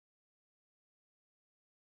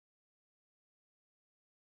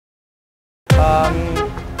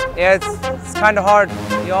Yeah, it's kind of hard.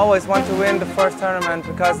 You always want to win the first tournament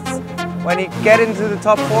because when you get into the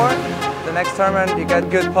top 4, the next tournament you get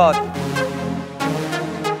good pot.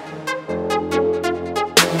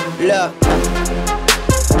 Look.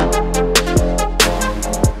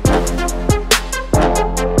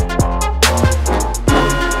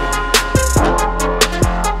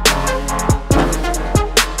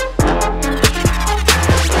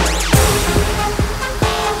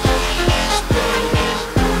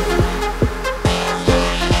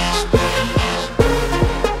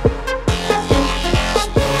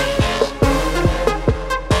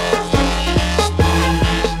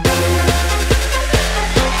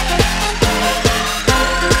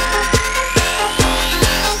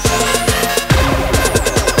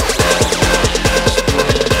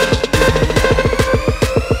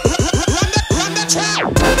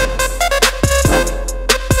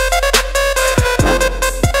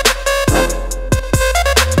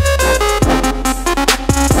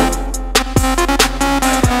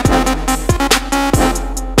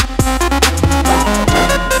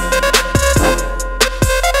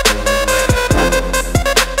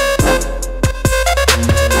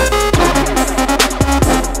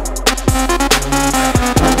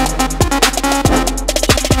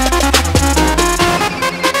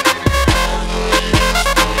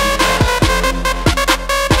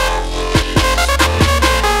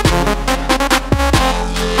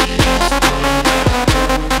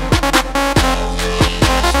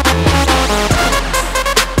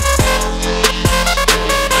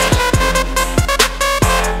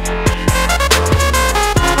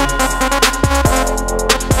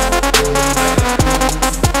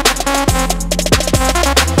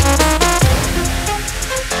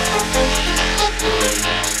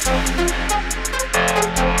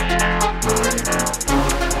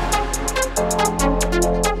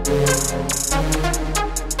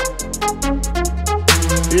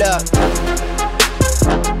 Look.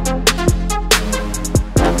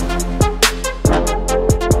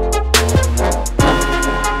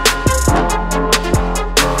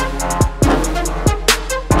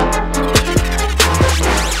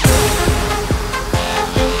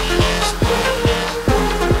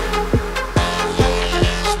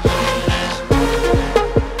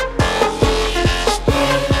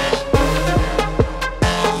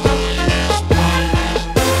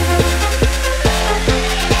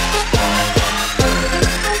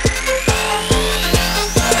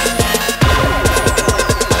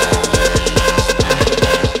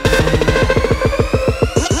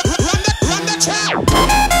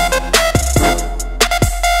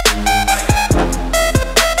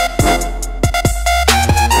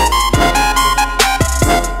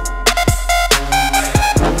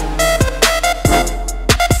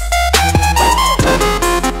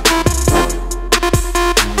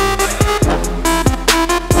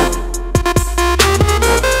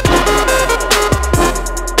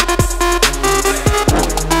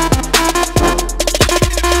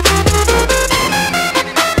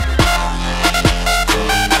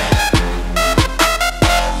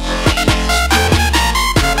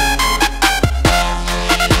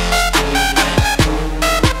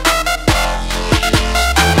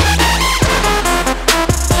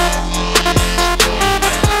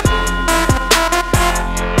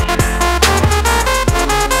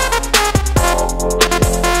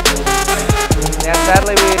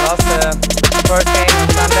 Sadly, we lost the first game on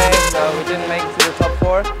Sunday, so we didn't make it to the top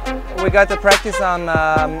 4. We got the practice on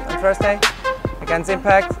first day against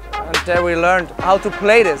Impact, and there we learned how to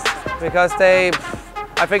play this, because I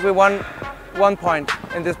think we won 1 point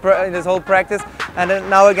in this whole practice, and then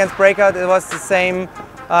now against Breakout it was the same.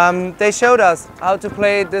 They showed us how to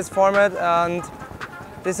play this format, and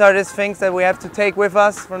these are these things that we have to take with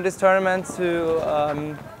us from this tournament to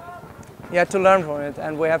learn from it,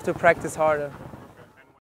 and we have to practice harder.